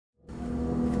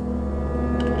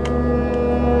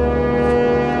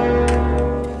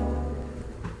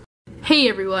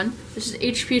everyone, this is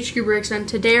HPHQ Bricks, and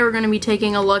today we're going to be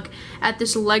taking a look at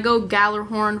this Lego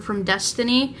Gjallarhorn from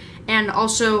Destiny and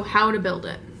also how to build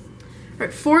it.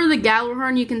 Right, for the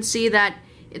Gjallarhorn, you can see that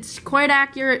it's quite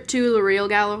accurate to the real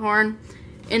Gjallarhorn.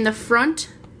 In the front,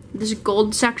 this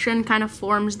gold section kind of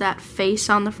forms that face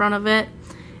on the front of it,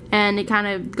 and it kind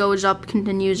of goes up,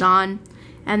 continues on,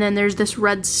 and then there's this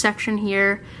red section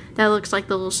here that looks like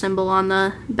the little symbol on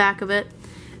the back of it.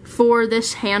 For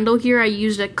this handle here, I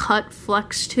used a cut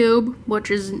flex tube,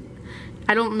 which is,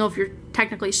 I don't know if you're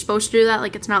technically supposed to do that,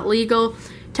 like it's not legal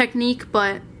technique,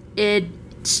 but it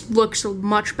looks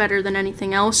much better than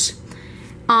anything else.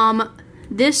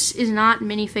 This is not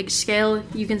minifig scale.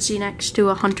 You can see next to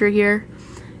a hunter here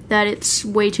that it's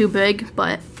way too big,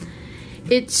 but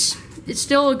it's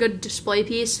still a good display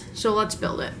piece, so let's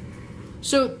build it.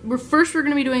 So we're going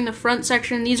to be doing the front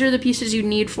section. These are the pieces you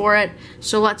need for it,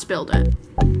 so let's build it.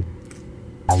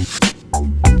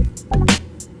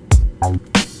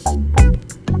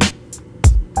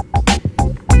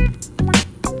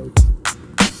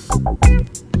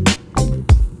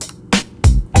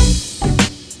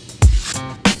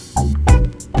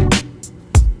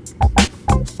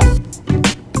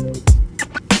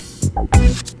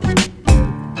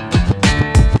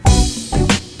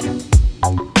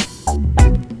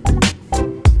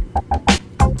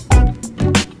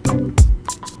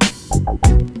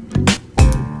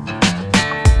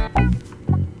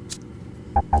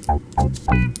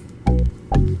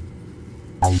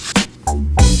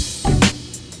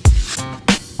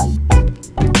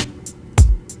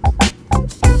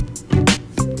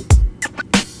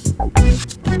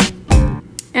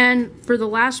 And for the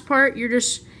last part, you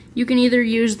can either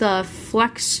use the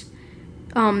flex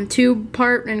tube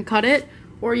part and cut it,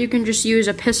 or you can just use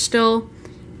a pistol,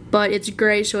 but it's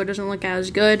gray so it doesn't look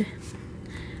as good.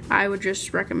 I would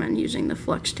just recommend using the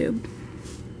flex tube.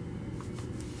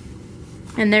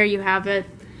 And there you have it.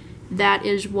 That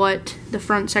is what the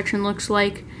front section looks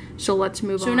like. So let's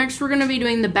move on. So next we're going to be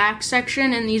doing the back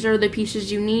section, and these are the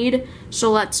pieces you need. So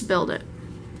let's build it.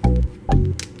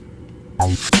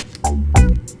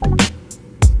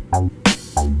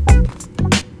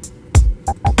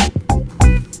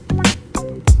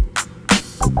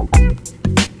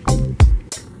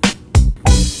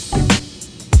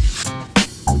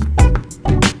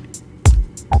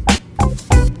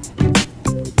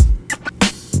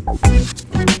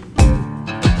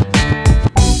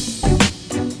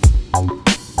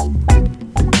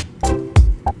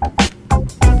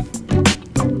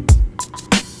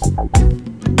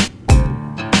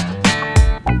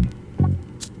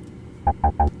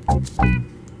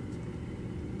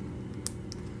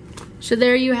 So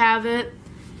there you have it.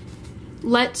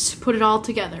 Let's put it all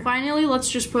together. Finally, let's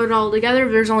just put it all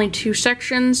together. There's only two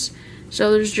sections,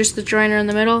 so there's just the joiner in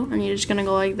the middle, and you're just gonna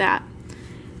go like that.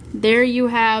 There you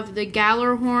have the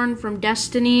Gjallarhorn from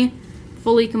Destiny,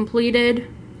 fully completed.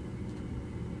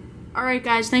 Alright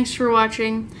guys, thanks for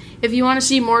watching. If you want to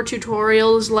see more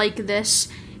tutorials like this,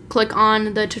 click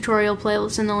on the tutorial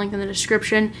playlist in the link in the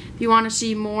description. If you want to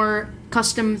see more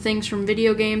custom things from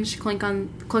video games, click on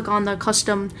the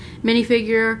custom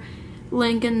minifigure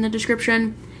link in the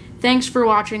description. Thanks for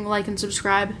watching, like and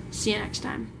subscribe. See you next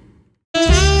time.